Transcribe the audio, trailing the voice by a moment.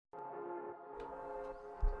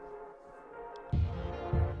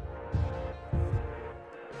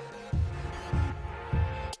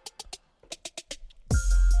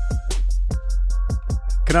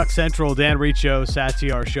Canuck Central, Dan Riccio,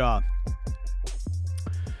 Satyar Shah.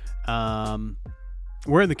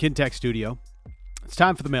 We're in the Kintech studio. It's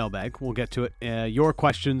time for the mailbag. We'll get to it. Your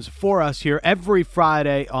questions for us here every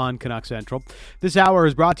Friday on Canuck Central. This hour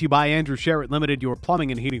is brought to you by Andrew Sherritt Limited, your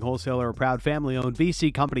plumbing and heating wholesaler, a proud family-owned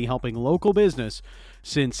BC company helping local business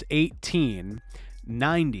since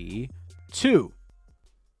 1892.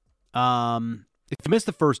 If you missed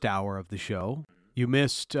the first hour of the show, you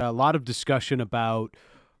missed a lot of discussion about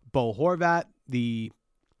Bo Horvat, the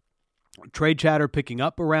trade chatter picking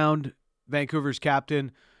up around Vancouver's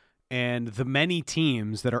captain, and the many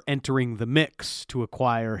teams that are entering the mix to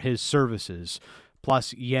acquire his services,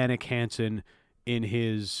 plus Jannik Hansen in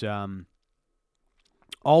his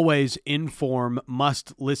always in-form,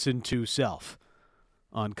 must-listen-to self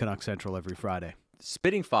on Canuck Central every Friday.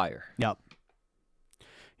 Spitting fire. Yep.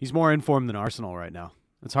 He's more in-form than Arsenal right now.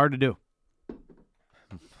 It's hard to do.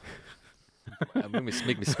 Make me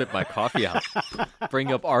spit my coffee out.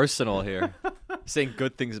 Bring up Arsenal here. Saying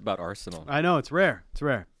good things about Arsenal. I know, it's rare. It's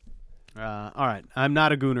rare. All right. I'm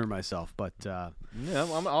not a gooner myself, but... yeah,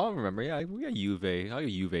 I'll remember. Yeah, we got Juve. I got a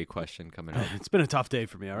Juve question coming up. It's been a tough day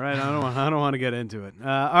for me, all right? I don't want to get into it. All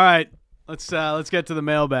right. Let's get to the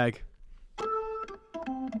mailbag.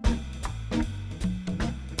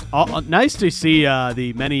 Nice to see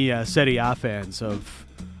the many Serie A fans of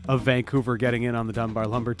Vancouver getting in on the Dunbar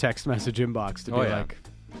Lumber text message inbox to be like,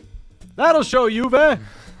 that'll show Juve.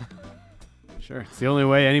 Sure. It's the only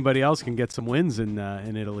way anybody else can get some wins in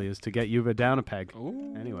Italy is to get Juve down a peg.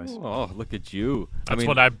 Ooh. Anyways. Oh, look at you. That's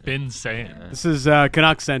what I've been saying. This is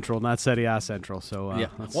Canuck Central, not Serie A Central. So yeah,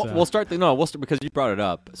 we'll start because you brought it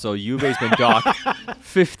up. So Juve's been docked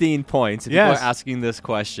 15 points. And people are asking this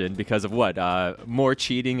question because of what? More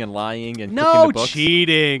cheating and lying and cooking the books? No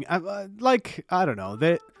cheating. I don't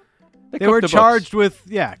know. They were charged with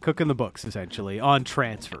cooking the books essentially on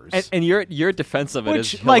transfers. And your defense of it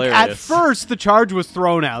is hilarious. At first the charge was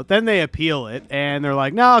thrown out, then they appeal it, and they're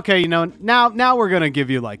like, no, okay, now we're gonna give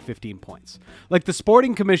you 15 points. Like the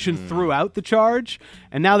Sporting Commission threw out the charge,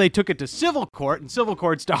 and now they took it to civil court, and civil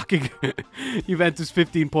court's docking Juventus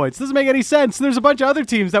 15 points. Doesn't make any sense. There's a bunch of other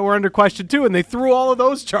teams that were under question too, and they threw all of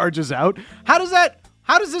those charges out. How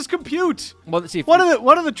does this compute? Well, see, one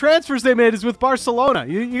of the transfers they made is with Barcelona.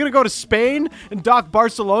 You're going to go to Spain and dock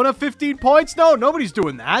Barcelona 15 points? No, nobody's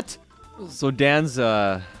doing that. So Dan's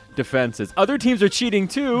defense is other teams are cheating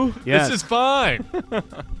too. Yes. This is fine.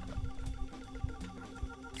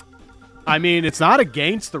 I mean, it's not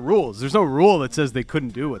against the rules. There's no rule that says they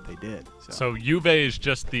couldn't do what they did. So Juve is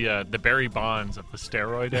just the Barry Bonds of the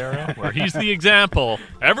steroid era, where he's the example.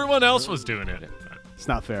 Everyone else was doing it. It's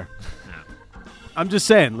not fair. I'm just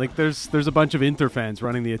saying, there's a bunch of Inter fans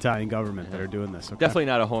running the Italian government that are doing this. Okay? Definitely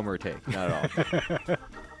not a homer take. Not at all.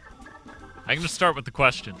 I'm going to start with the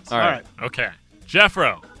questions. All right. Okay.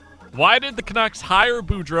 Jeffro, why did the Canucks hire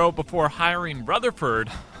Boudreau before hiring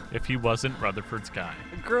Rutherford if he wasn't Rutherford's guy?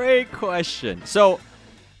 Great question. So,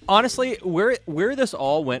 honestly, where this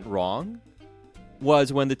all went wrong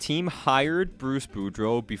was when the team hired Bruce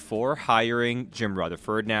Boudreau before hiring Jim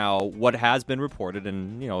Rutherford. Now, what has been reported,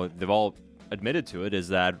 and they've all admitted to it, is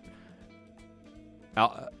that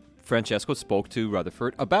Francesco spoke to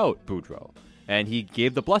Rutherford about Boudreau, and he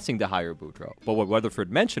gave the blessing to hire Boudreau. But what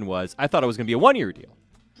Rutherford mentioned was, I thought it was going to be a one-year deal,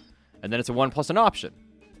 and then it's a 1 plus an option.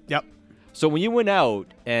 Yep. So when you went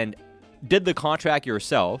out and did the contract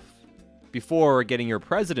yourself before getting your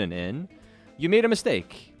president in, you made a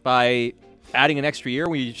mistake by adding an extra year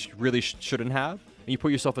when you really shouldn't have, and you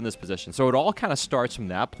put yourself in this position. So it all kind of starts from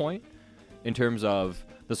that point in terms of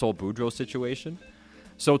this whole Boudreau situation.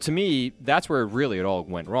 So to me, that's where it all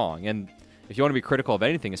went wrong. And if you want to be critical of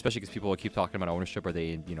anything, especially because people keep talking about ownership, are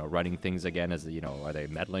they running things again as are they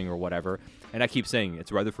meddling or whatever? And I keep saying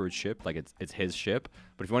it's Rutherford's ship, like it's his ship.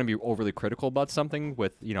 But if you want to be overly critical about something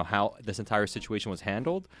with how this entire situation was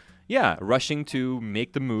handled, rushing to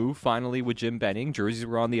make the move finally with Jim Benning, jerseys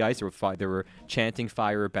were on the ice, they were chanting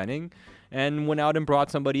fire Benning, and went out and brought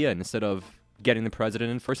somebody in instead of getting the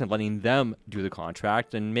president in first and letting them do the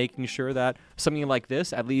contract and making sure that something like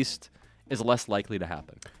this at least is less likely to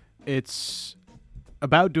happen. It's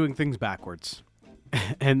about doing things backwards.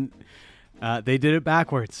 And they did it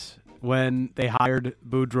backwards when they hired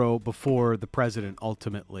Boudreau before the president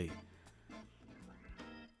ultimately.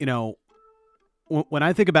 When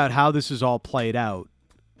I think about how this is all played out,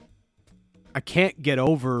 I can't get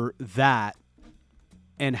over that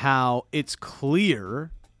and how it's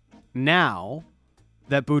clear now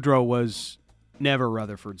that Boudreau was never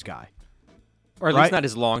Rutherford's guy. Or at least not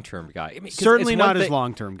his long-term guy. Certainly not his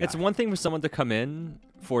long-term guy. It's one thing for someone to come in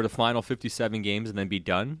for the final 57 games and then be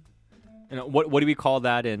done. You know, what do we call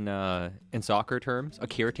that in soccer terms? A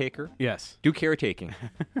caretaker? Yes. Do caretaking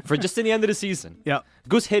for just in the end of the season. Yep.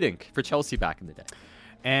 Gus Hiddink for Chelsea back in the day.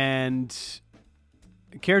 And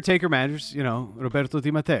caretaker managers, Roberto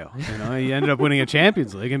Di Matteo. He ended up winning a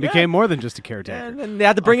Champions League and became more than just a caretaker. And then they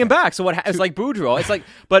had to bring him back. So it's like Boudreaux. It's like,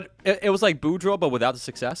 but it was like Boudreaux, but without the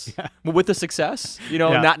success. Yeah. But with the success,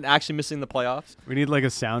 not actually missing the playoffs. We need like a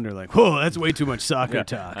sounder, like, whoa, that's way too much soccer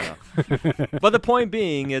talk. I know. But the point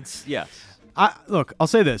being, it's yes. Look, I'll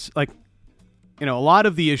say this, like, a lot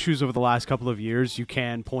of the issues over the last couple of years, you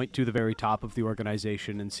can point to the very top of the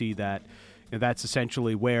organization and see that. That's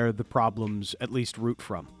essentially where the problems at least root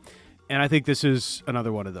from. And I think this is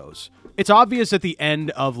another one of those. It's obvious at the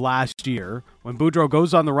end of last year when Boudreaux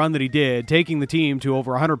goes on the run that he did, taking the team to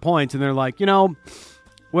over 100 points, and they're like,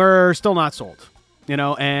 we're still not sold,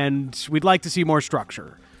 and we'd like to see more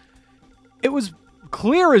structure. It was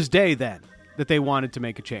clear as day then that they wanted to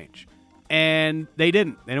make a change. And they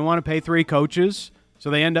didn't. They didn't want to pay 3 coaches, so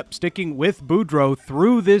they end up sticking with Boudreaux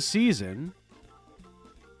through this season,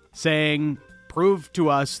 saying, prove to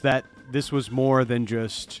us that this was more than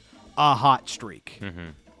just a hot streak. Mm-hmm.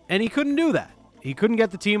 And he couldn't do that. He couldn't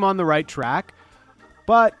get the team on the right track.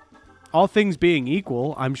 But all things being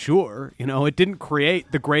equal, I'm sure, it didn't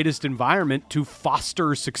create the greatest environment to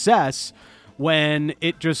foster success when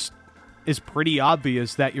it just is pretty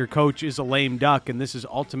obvious that your coach is a lame duck and this is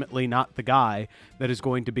ultimately not the guy that is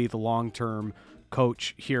going to be the long-term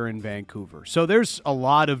coach here in Vancouver. So there's a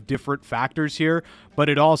lot of different factors here, but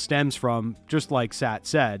it all stems from, just like Sat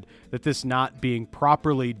said, that this not being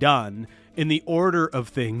properly done in the order of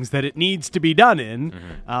things that it needs to be done in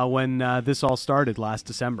when this all started last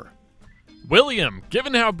December. William,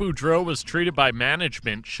 given how Boudreaux was treated by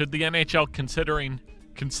management, should the NHL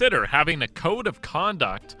consider having a code of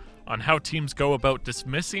conduct on how teams go about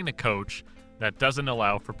dismissing a coach that doesn't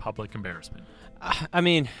allow for public embarrassment?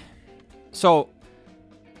 So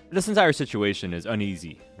this entire situation is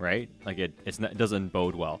uneasy, right? Like it doesn't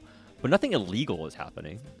bode well. But nothing illegal is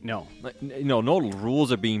happening. No. No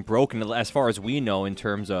rules are being broken as far as we know in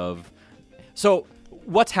terms of... So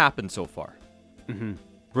what's happened so far? Mm-hmm.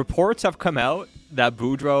 Reports have come out that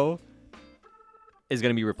Boudreaux is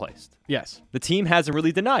going to be replaced. Yes. The team hasn't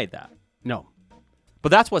really denied that. No. But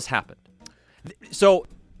that's what's happened. So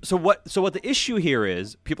what the issue here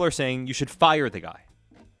is, people are saying you should fire the guy.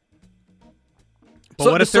 But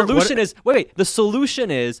so the solution is the solution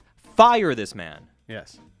is fire this man.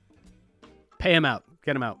 Yes. Pay him out.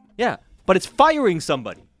 Get him out. Yeah, but it's firing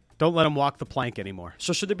somebody. Don't let him walk the plank anymore.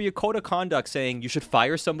 So should there be a code of conduct saying you should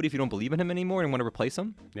fire somebody if you don't believe in him anymore and want to replace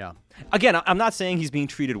him? Yeah. Again, I'm not saying he's being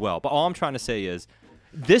treated well, but all I'm trying to say is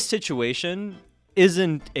this situation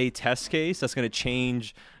isn't a test case that's going to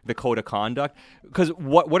change the code of conduct. Because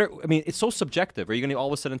it's so subjective. Are you going to all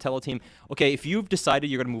of a sudden tell a team, okay, if you've decided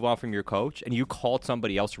you're going to move on from your coach and you called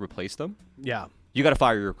somebody else to replace them, yeah, you got to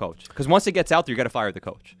fire your coach. Because once it gets out there, you got to fire the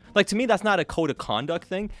coach. Like, to me, that's not a code of conduct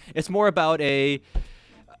thing. It's more about it's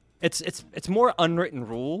more unwritten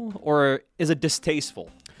rule, or is it distasteful?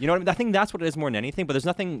 You know what I mean? I think that's what it is more than anything, but there's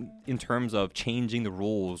nothing in terms of changing the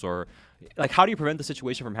rules or, like, how do you prevent the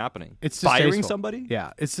situation from happening? It's firing somebody?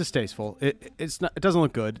 Yeah, it's distasteful. It doesn't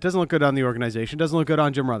look good. It doesn't look good on the organization. It doesn't look good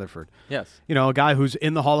on Jim Rutherford. Yes. A guy who's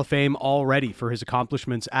in the Hall of Fame already for his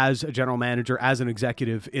accomplishments as a general manager, as an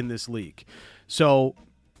executive in this league. So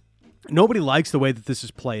nobody likes the way that this is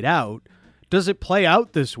played out. Does it play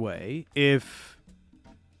out this way if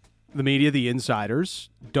the media, the insiders,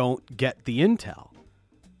 don't get the intel?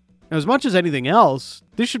 Now, as much as anything else,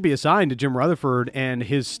 this should be assigned to Jim Rutherford and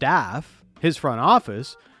his staff, his front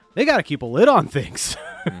office. They got to keep a lid on things.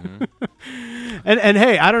 Mm-hmm. and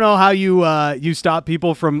hey, I don't know how you stop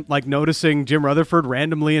people from like noticing Jim Rutherford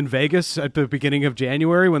randomly in Vegas at the beginning of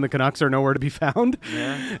January when the Canucks are nowhere to be found.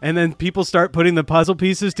 Yeah. And then people start putting the puzzle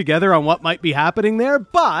pieces together on what might be happening there.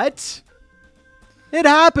 But it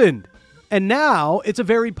happened. And now it's a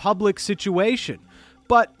very public situation.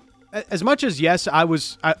 But as much as, yes, I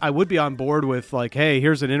would be on board with like, hey,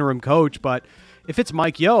 here's an interim coach, but if it's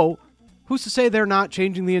Mike Yeo, who's to say they're not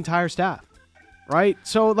changing the entire staff, right?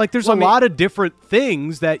 So like, there's a lot of different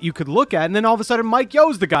things that you could look at, and then all of a sudden Mike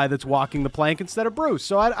Yeo's the guy that's walking the plank instead of Bruce.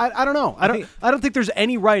 So I don't know. I don't think there's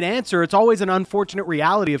any right answer. It's always an unfortunate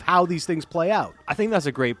reality of how these things play out. I think that's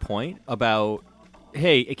a great point about,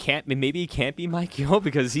 hey, maybe it can't be Mike Yeo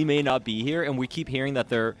because he may not be here, and we keep hearing that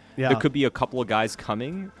there could be a couple of guys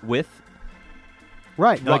coming with.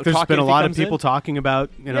 Right, like there's been a lot of people talking about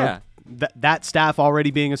that staff already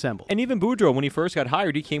being assembled. And even Boudreaux, when he first got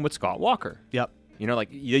hired, he came with Scott Walker. Yep. You know, like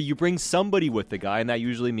you bring somebody with the guy, and that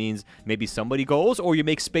usually means maybe somebody goes, or you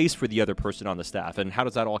make space for the other person on the staff. And how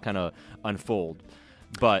does that all kind of unfold?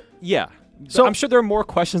 But yeah, so I'm sure there are more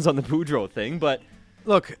questions on the Boudreau thing. But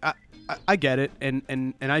look, I get it,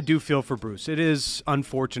 and I do feel for Bruce. It is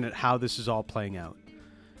unfortunate how this is all playing out.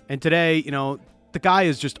 And today, you know, the guy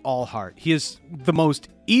is just all heart. He is the most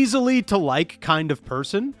easily to like kind of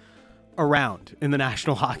person around in the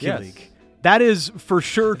National Hockey League. That is for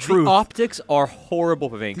sure true. The optics are horrible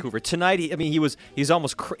for Vancouver. Tonight, he's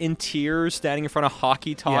almost in tears standing in front of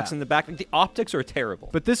hockey talks in the back. The optics are terrible.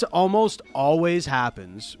 But this almost always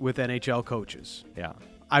happens with NHL coaches. Yeah.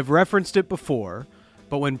 I've referenced it before,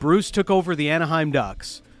 but when Bruce took over the Anaheim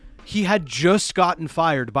Ducks, he had just gotten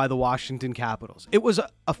fired by the Washington Capitals. It was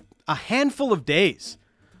a handful of days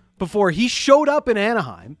before he showed up in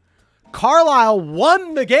Anaheim. Carlisle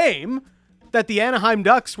won the game that the Anaheim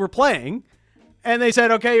Ducks were playing, and they said,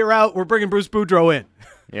 okay, you're out. We're bringing Bruce Boudreau in.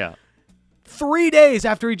 Yeah. 3 days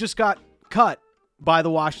after he just got cut by the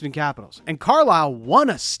Washington Capitals. And Carlisle won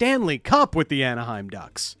a Stanley Cup with the Anaheim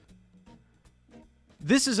Ducks.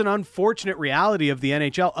 This is an unfortunate reality of the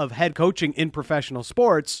NHL, of head coaching in professional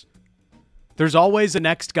sports. There's always a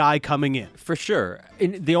next guy coming in. For sure.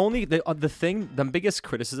 And the biggest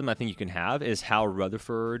criticism I think you can have is how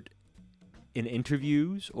Rutherford, in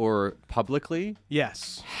interviews or publicly,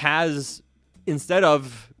 has, instead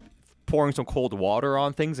of pouring some cold water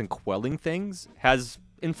on things and quelling things, has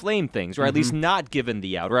inflamed things, or at least not given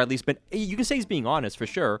the out, or at least been, you can say he's being honest for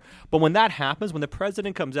sure, but when that happens, when the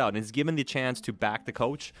president comes out and is given the chance to back the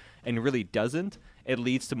coach and really doesn't, it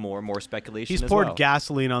leads to more and more speculation. He's poured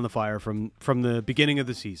gasoline on the fire from the beginning of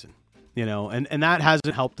the season. You know, and that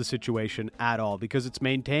hasn't helped the situation at all, because it's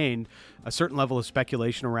maintained a certain level of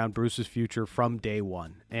speculation around Bruce's future from day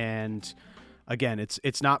one. And again,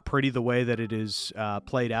 it's not pretty the way that it is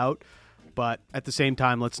played out, but at the same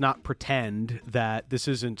time, let's not pretend that this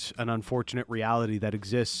isn't an unfortunate reality that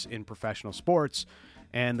exists in professional sports.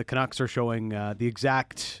 And the Canucks are showing the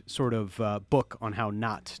exact sort of book on how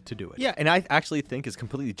not to do it. Yeah, and I actually think it's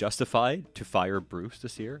completely justified to fire Bruce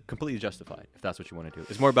this year. Completely justified, if that's what you want to do.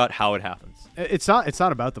 It's more about how it happens. It's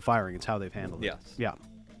not about the firing. It's how they've handled it. Yes.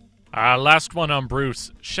 Yeah. Last one on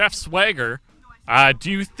Bruce. Chef Swagger,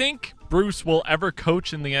 do you think Bruce will ever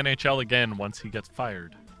coach in the NHL again once he gets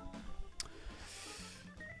fired?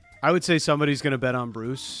 I would say somebody's going to bet on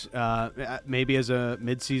Bruce, maybe as a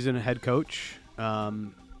midseason head coach.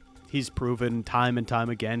 He's proven time and time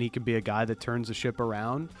again he can be a guy that turns the ship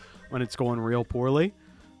around when it's going real poorly.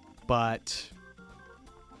 But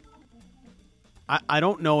I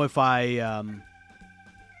don't know if I'd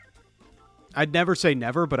never say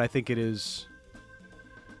never, but I think it is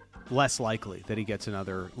less likely that he gets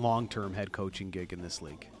another long-term head coaching gig in this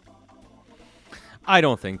league. I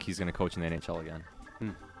don't think he's going to coach in the NHL again.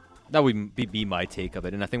 That would be my take of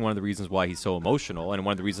it. And I think one of the reasons why he's so emotional, and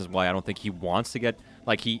one of the reasons why I don't think he wants to get,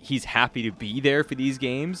 like, he's happy to be there for these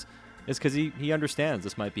games, is because he understands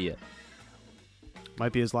this might be it.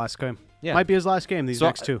 Might be his last game. Yeah. Might be his last game,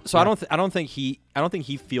 next two. So yeah. I don't think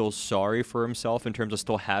he feels sorry for himself in terms of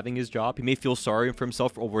still having his job. He may feel sorry for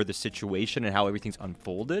himself over the situation and how everything's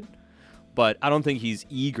unfolded, but I don't think he's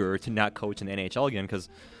eager to not coach in the NHL again, because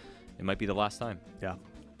it might be the last time. Yeah.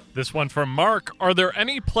 This one from Mark. Are there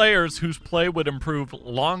any players whose play would improve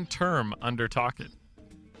long-term under Tocchet?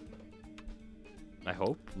 I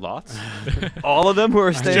hope. Lots. All of them who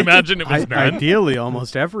are staying. Could you imagine it was none? Ideally,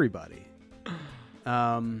 almost everybody.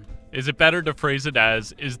 Is it better to phrase it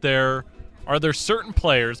as, are there certain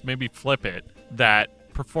players, maybe flip it,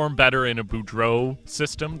 that perform better in a Boudreau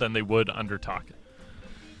system than they would under Tocchet?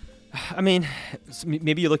 I mean,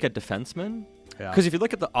 maybe you look at defensemen. Because if you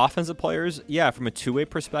look at the offensive players, from a two-way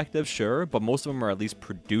perspective, sure, but most of them are at least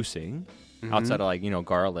producing outside of,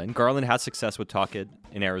 Garland. Garland had success with Tocchet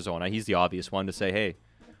in Arizona. He's the obvious one to say, hey,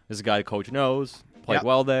 this is a guy the coach knows, played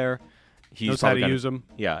well there. He knows how to use him.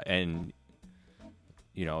 Yeah, and,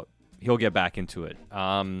 he'll get back into it.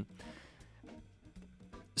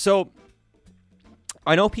 So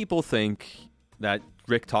I know people think that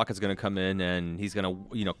Rick Tocchet's going to come in and he's going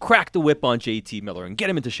to, crack the whip on JT Miller and get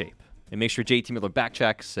him into shape and make sure JT Miller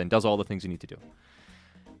backchecks and does all the things you need to do.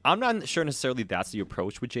 I'm not sure necessarily that's the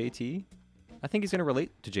approach with JT. I think he's going to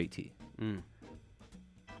relate to JT.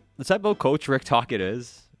 The type of coach Rick Tocchet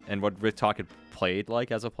is and what Rick Tocchet played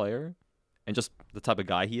like as a player and just the type of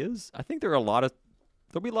guy he is, I think there'll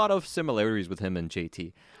be a lot of similarities with him and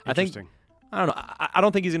JT. I don't know. I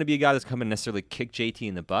don't think he's going to be a guy that's coming to necessarily kick JT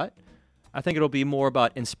in the butt. I think it'll be more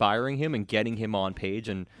about inspiring him and getting him on page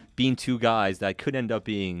and being two guys that could end up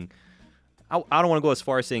being, I don't want to go as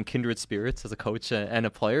far as saying kindred spirits as a coach and a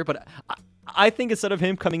player, but I think instead of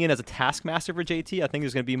him coming in as a taskmaster for JT, I think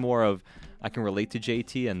there's going to be more of I can relate to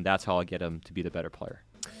JT, and that's how I'll get him to be the better player.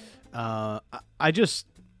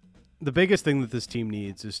 The biggest thing that this team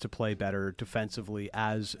needs is to play better defensively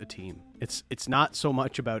as a team. It's not so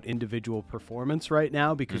much about individual performance right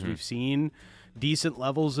now because we've seen decent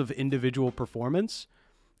levels of individual performance.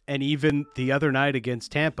 And even the other night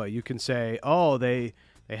against Tampa, you can say, oh, they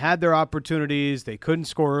had their opportunities. They couldn't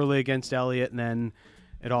score early against Elliott, and then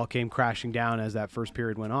it all came crashing down as that first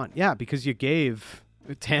period went on. Yeah, because you gave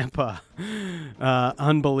Tampa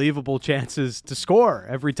unbelievable chances to score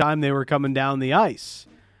every time they were coming down the ice.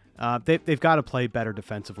 They've got to play better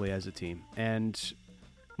defensively as a team and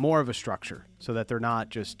more of a structure so that they're not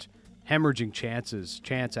just hemorrhaging chances,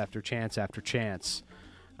 chance after chance after chance,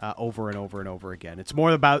 over and over and over again. It's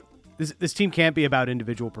more about this team can't be about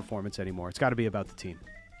individual performance anymore. It's got to be about the team.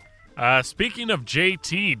 Speaking of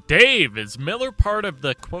JT, Dave, is Miller part of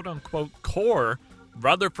the quote-unquote core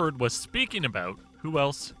Rutherford was speaking about? Who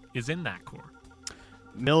else is in that core?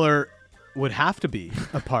 Miller would have to be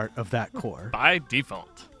a part of that core. By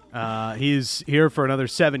default. He's here for another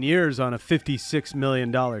 7 years on a $56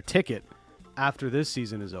 million ticket after this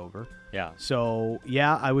season is over. Yeah. So,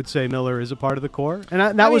 yeah, I would say Miller is a part of the core.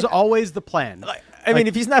 And that was always the plan. I mean,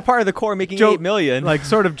 if he's not part of the core making $8 million. Like,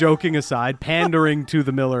 sort of joking aside, pandering to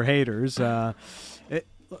the Miller haters,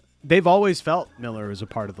 they've always felt Miller is a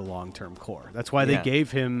part of the long-term core. That's why they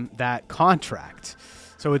gave him that contract.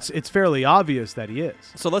 So it's fairly obvious that he is.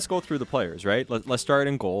 So let's go through the players, right? Let's start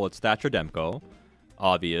in goal. It's Thatcher Demko.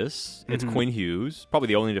 Obvious. It's Quinn Hughes, probably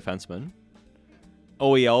the only defenseman.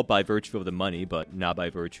 OEL by virtue of the money, but not by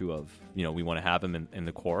virtue of, we want to have him in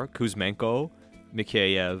the core. Kuzmenko,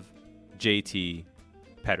 Mikheyev, JT,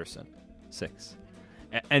 Pettersson. 6.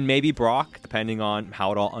 And maybe Brock, depending on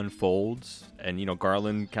how it all unfolds. And,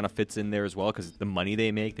 Garland kind of fits in there as well because the money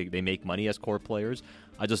they make, they make money as core players.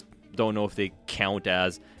 I just don't know if they count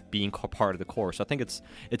as being part of the core. So I think it's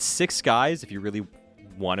 6 guys if you really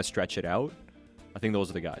want to stretch it out. I think those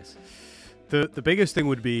are the guys. The biggest thing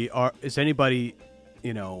would be, is anybody,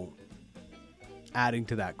 adding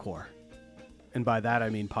to that core? And by that, I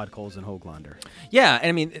mean Podkolzin and Höglander. Yeah, and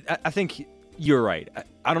I mean, I think you're right.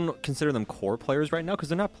 I don't consider them core players right now because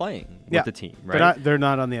they're not playing with the team, right? They're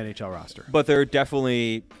not on the NHL roster. But they're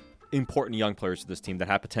definitely important young players to this team that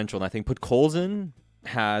have potential. And I think Podkolzin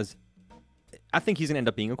I think he's going to end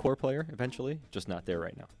up being a core player eventually, just not there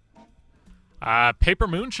right now. Paper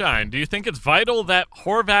Moonshine, do you think it's vital that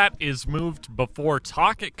Horvat is moved before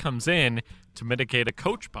Tocchet comes in to mitigate a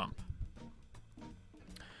coach bump?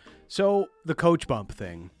 So, the coach bump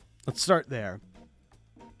thing, let's start there.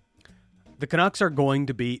 The Canucks are going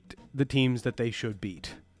to beat the teams that they should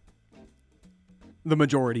beat the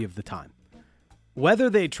majority of the time. Whether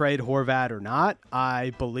they trade Horvat or not,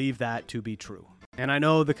 I believe that to be true. And I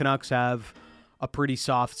know the Canucks have a pretty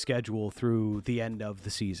soft schedule through the end of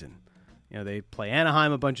the season. They play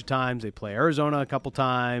Anaheim a bunch of times. They play Arizona a couple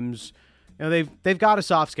times. They've got a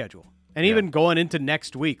soft schedule. And even going into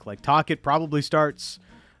next week, like Tocchet probably starts,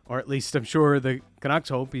 or at least I'm sure the Canucks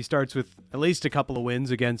hope he starts with at least a couple of wins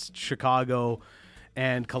against Chicago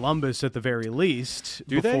and Columbus at the very least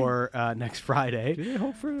before next Friday. Do they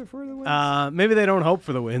hope for the wins? Maybe they don't hope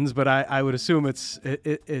for the wins, but I would assume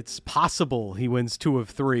it's possible he wins 2 of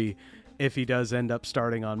 3 if he does end up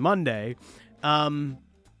starting on Monday.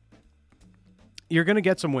 You're going to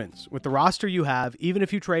get some wins. With the roster you have, even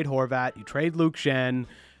if you trade Horvat, you trade Luke Schenn,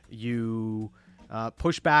 you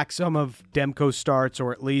push back some of Demko's starts,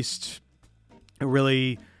 or at least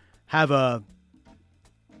really have an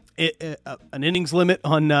innings limit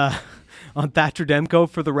on Thatcher Demko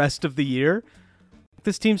for the rest of the year,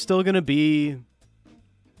 this team's still going to be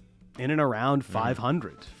in and around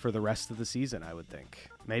 500 for the rest of the season, I would think.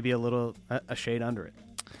 Maybe a shade under it.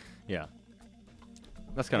 Yeah.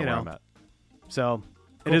 That's kind of where I'm at. So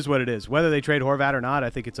It is what it is. Whether they trade Horvat or not, I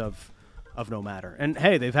think it's of no matter. And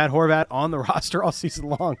hey, they've had Horvat on the roster all season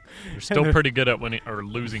long. They're still pretty good at winning or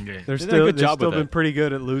losing games. They've still been pretty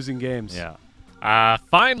good at losing games. Yeah.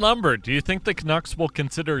 Fine Lumber, do you think the Canucks will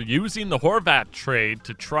consider using the Horvat trade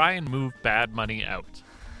to try and move bad money out?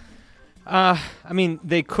 I mean,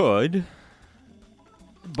 they could,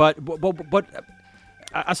 but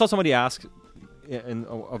I saw somebody ask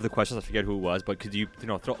of the questions. I forget who it was, but could you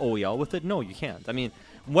throw OEL with it? No, you can't. I mean,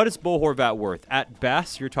 what is Bo Horvat worth? At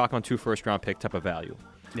best, you're talking on 2 first-round pick type of value.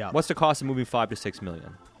 Yeah. What's the cost of moving $5 to $6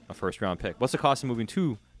 million? A first-round pick. What's the cost of moving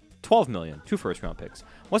 $12 million? 2 first-round picks.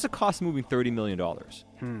 What's the cost of moving $30 million?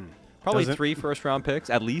 Probably 3 first-round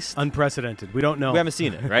picks, at least. Unprecedented. We don't know. We haven't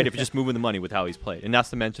seen it, right? If you're just moving the money with how he's played. And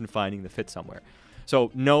that's to mention finding the fit somewhere.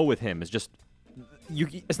 So, no with him is just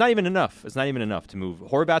it's not even enough. It's not even enough to move.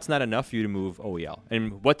 Horvat's not enough for you to move OEL.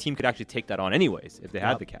 And what team could actually take that on anyways if they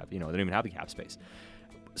had the cap? They don't even have the cap space.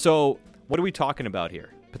 So what are we talking about here,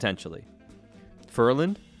 potentially?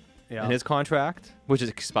 Ferland and his contract, which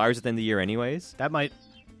expires at the end of the year anyways. That might...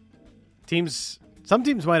 Some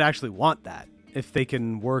teams might actually want that if they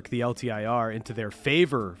can work the LTIR into their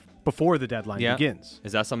favor before the deadline begins.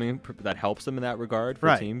 Is that something that helps them in that regard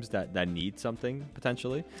for teams that need something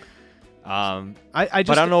potentially? But I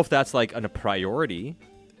don't know if that's like a priority.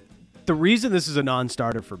 The reason this is a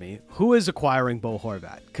non-starter for me, who is acquiring Bo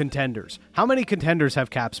Horvat? Contenders. How many contenders have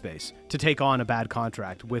cap space to take on a bad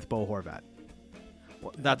contract with Bo Horvat?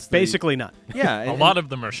 Well, that's basically none. Yeah. A lot of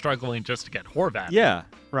them are struggling just to get Horvat. Yeah.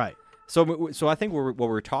 Right. So I think what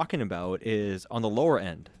we're talking about is on the lower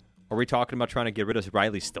end. Are we talking about trying to get rid of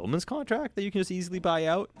Riley Stillman's contract that you can just easily buy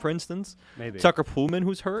out, for instance? Maybe. Tucker Pullman,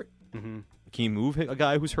 who's hurt? Mm-hmm. Can you move a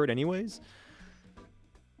guy who's hurt anyways?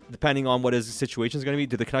 Depending on what his situation is going to be,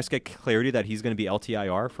 do the Canucks get clarity that he's going to be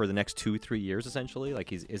LTIR for the next 2-3 years, essentially?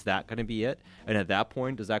 Like, is that going to be it? And at that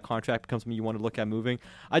point, does that contract become something you want to look at moving?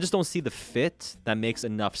 I just don't see the fit that makes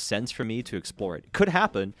enough sense for me to explore it. It could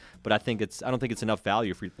happen, but I don't think it's enough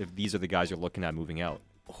value if these are the guys you're looking at moving out.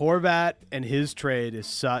 Horvat and his trade is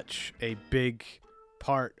such a big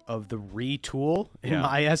part of the retool, in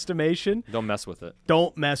my estimation. Don't mess with it.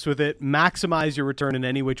 Don't mess with it. Maximize your return in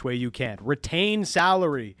any which way you can. Retain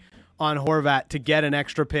salary on Horvat to get an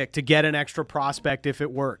extra pick, to get an extra prospect if it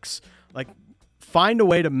works. Like, find a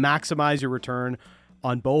way to maximize your return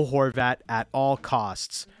on Bo Horvat at all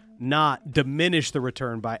costs, not diminish the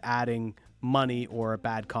return by adding money or a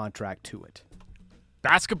bad contract to it.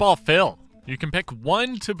 Basketball Phil. You can pick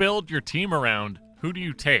one to build your team around. Who do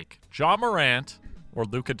you take? Ja Morant or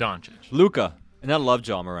Luka Doncic? Luka. And I love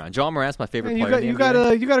Ja Morant. Ja Morant's my favorite player. You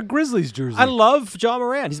got a Grizzlies jersey. I love Ja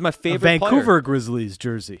Morant. He's my favorite Vancouver player. Grizzlies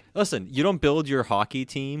jersey. Listen, you don't build your hockey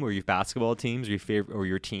team or your basketball teams or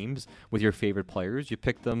your teams with your favorite players. You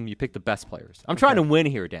pick them. You pick the best players. I'm trying to win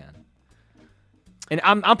here, Dan. And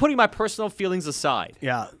I'm putting my personal feelings aside.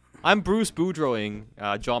 Yeah. I'm Bruce Boudreauing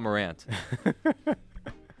Ja Morant.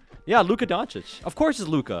 Yeah, Luka Doncic. Of course it's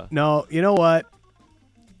Luka. No, you know what?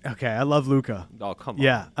 Okay, I love Luka. Oh, come on.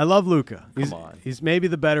 Yeah, I love Luka. Come on. He's maybe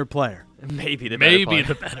the better player. Maybe the better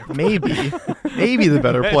player. Maybe the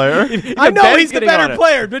better player. I know he's the better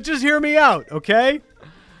player, but just hear me out, okay?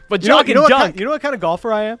 But you know dunk. you know what kind of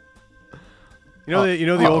golfer I am? You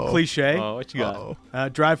know the old cliche? Oh, what you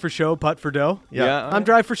got? Drive for show, putt for dough. Yeah. I'm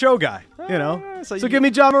drive for show guy, So you- give me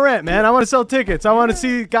Ja Morant, man. I want to sell tickets. I want to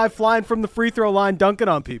see a guy flying from the free throw line dunking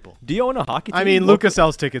on people. Do you own a hockey team? I mean, Luka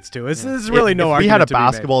sells tickets too. This is really no if argument. we had a to be made.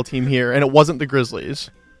 basketball team here and it wasn't the Grizzlies,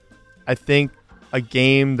 I think a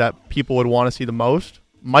game that people would want to see the most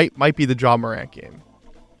might be the Ja Morant game.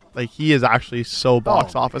 Like, he is actually so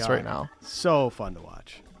box office right now. So fun to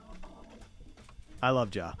watch. I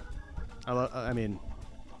love Ja.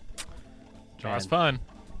 Ja's fun.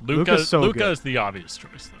 Luka's so Luka good. is the obvious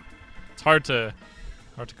choice, though. It's hard to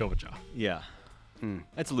go with Ja. Yeah.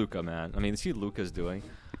 It's Luka, man. I mean, see what Luka's doing.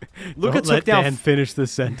 Luka Luka took down. Dan finish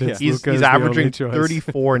this sentence. Yeah. Luka He's is the averaging only choice.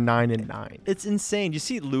 34, 9, and 9. It's insane. You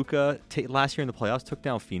see Luka last year in the playoffs took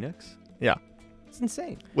down Phoenix? Yeah. It's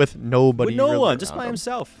insane. With nobody. With no really one, just around by him.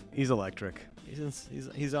 himself. He's electric.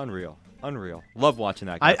 He's unreal. Unreal. Love watching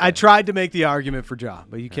that guy. I tried to make the argument for Ja,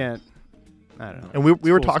 but you can't. I don't know. And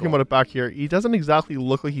we were Full talking score. about it back here. He doesn't exactly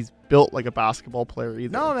look like he's built like a basketball player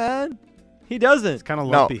either. No, man. He doesn't. It's kind of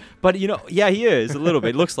No. lumpy. But, yeah, he is a little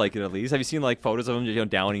bit. Looks like it at least. Have you seen, like, photos of him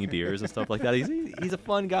downing beers and stuff like that? He's a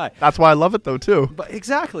fun guy. That's why I love it, though, too. But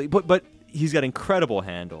exactly. But he's got incredible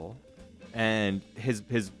handle and his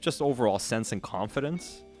just overall sense and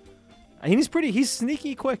confidence. I mean, he's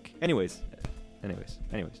sneaky quick. Anyways.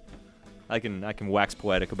 I can wax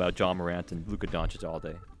poetic about Ja Morant and Luka Doncic all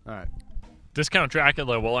day. All right. Discount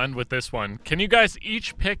Dracula will end with this one. Can you guys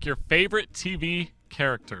each pick your favorite TV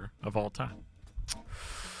character of all time?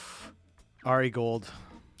 Ari Gold.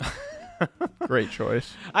 Great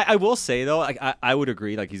choice. I will say though, like I would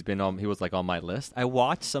agree. Like he was like on my list. I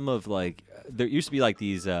watched some of like there used to be like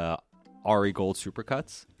these Ari Gold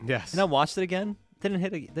supercuts, Yes. and I watched it again. Didn't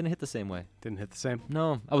hit the same way. Didn't hit the same.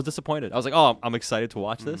 No, I was disappointed. I was like, oh, I'm excited to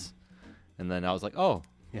watch this, and then I was like, oh,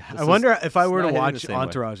 Yeah. this I wonder if I it's were to not hitting the watch same way.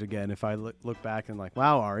 Entourage again, if I look back and like,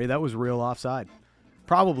 wow, Ari, that was real offside.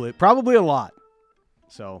 Probably a lot.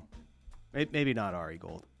 So maybe not Ari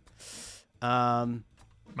Gold.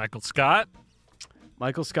 Michael Scott?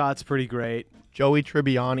 Michael Scott's pretty great. Joey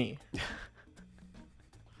Tribbiani.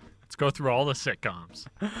 Let's go through all the sitcoms.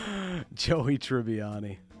 Joey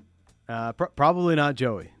Tribbiani. Probably not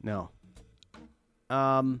Joey. No.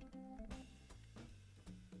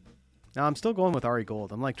 No, I'm still going with Ari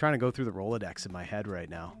Gold. I'm like trying to go through the Rolodex in my head right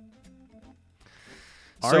now.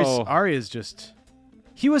 Ari is just...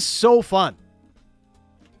 He was so fun.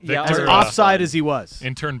 Yeah, As Victor, offside as he was.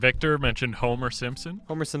 Intern Victor mentioned Homer Simpson.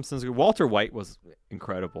 Homer Simpson's good. Walter White was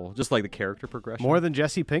incredible. Just like the character progression. More than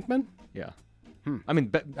Jesse Pinkman? Yeah. I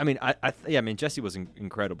mean, Jesse was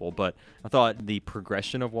incredible, but I thought the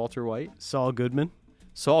progression of Walter White, Saul Goodman?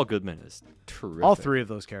 Saul Goodman is terrific. All three of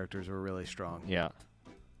those characters were really strong. Yeah.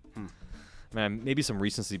 Man, maybe some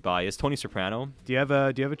recency bias. Tony Soprano Do you have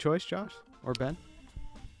a choice, Josh? or Ben?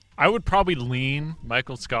 I would probably lean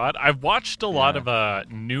Michael Scott. I've watched a lot Yeah.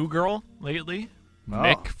 of New Girl lately. Oh.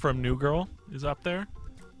 Mick from New Girl is up there.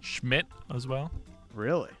 Schmidt as well.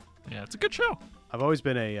 Really? Yeah, it's a good show. I've always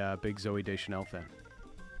been a big Zooey Deschanel fan.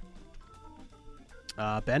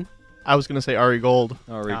 Ben? I was gonna say Ari Gold.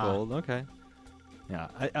 Oh, Ray Gold. Okay. Yeah.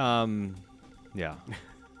 Yeah.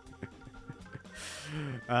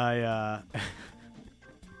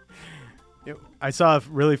 I saw a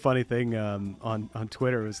really funny thing on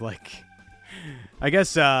Twitter. It was like, I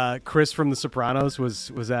guess Chris from The Sopranos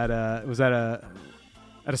was at a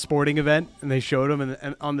sporting event, and they showed him,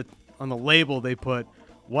 and on the label they put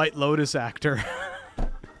White Lotus actor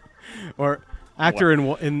or actor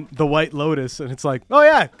in The White Lotus, and it's like, oh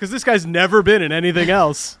yeah, because this guy's never been in anything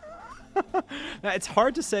else. Now, it's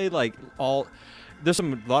hard to say like all. There's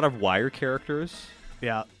a lot of Wire characters.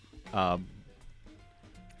 Yeah.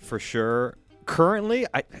 For sure. Currently,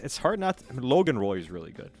 it's hard not to, Logan Roy is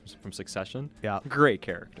really good from Succession. Yeah. Great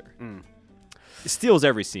character. Steals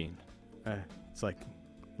every scene. It's like,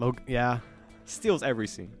 yeah. Steals every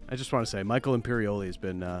scene. I just want to say, Michael Imperioli has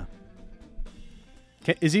been.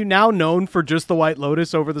 Is he now known for just The White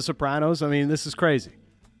Lotus over The Sopranos? I mean, this is crazy.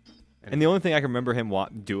 And the only thing I can remember him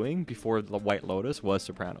doing before The White Lotus was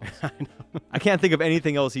Sopranos. I know. I can't think of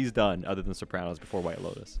anything else he's done other than Sopranos before White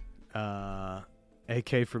Lotus.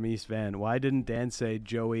 AK from East Van. Why didn't Dan say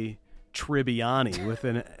Joey Tribbiani with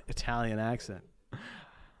an Italian accent?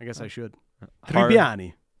 I guess I should.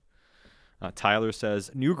 Tribbiani. Tyler says,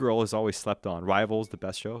 New Girl is always slept on. Rivals, the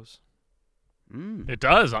best shows. It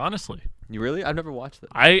does, honestly. You really? I've never watched it.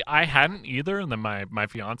 I hadn't either, and then my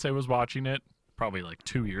fiance was watching it probably like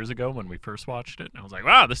 2 years ago when we first watched it, and I was like,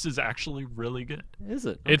 wow, this is actually really good. Is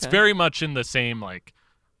it? It's Okay. very much in the same, like,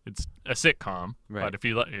 it's a sitcom, Right. but if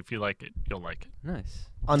you like it, you'll like it. Nice.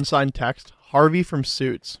 Unsigned text. Harvey from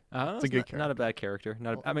Suits. It's a good character. Not a bad character.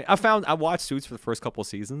 I watched Suits for the first couple of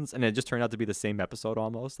seasons, and it just turned out to be the same episode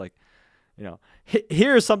almost. Like,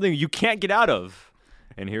 here's something you can't get out of,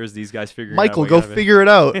 and here's these guys figuring. Michael, out go figure it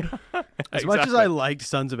out. As much as I liked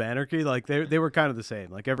Sons of Anarchy, like they were kind of the same.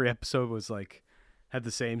 Like every episode was like had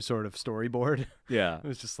the same sort of storyboard. Yeah. It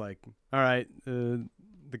was just like, all right, the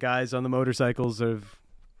guys on the motorcycles are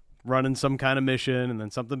running some kind of mission, and then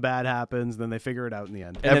something bad happens, then they figure it out in the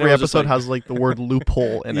end. And then Every it was just episode like- has like the word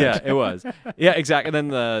loophole in Yeah, it. it was. Yeah, exactly.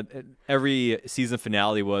 And then every season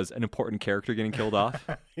finale was an important character getting killed off.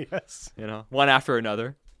 Yes. One after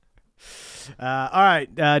another. All right,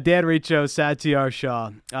 Dan Riccio, Satyar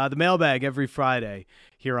Shah. The mailbag every Friday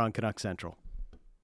here on Canuck Central.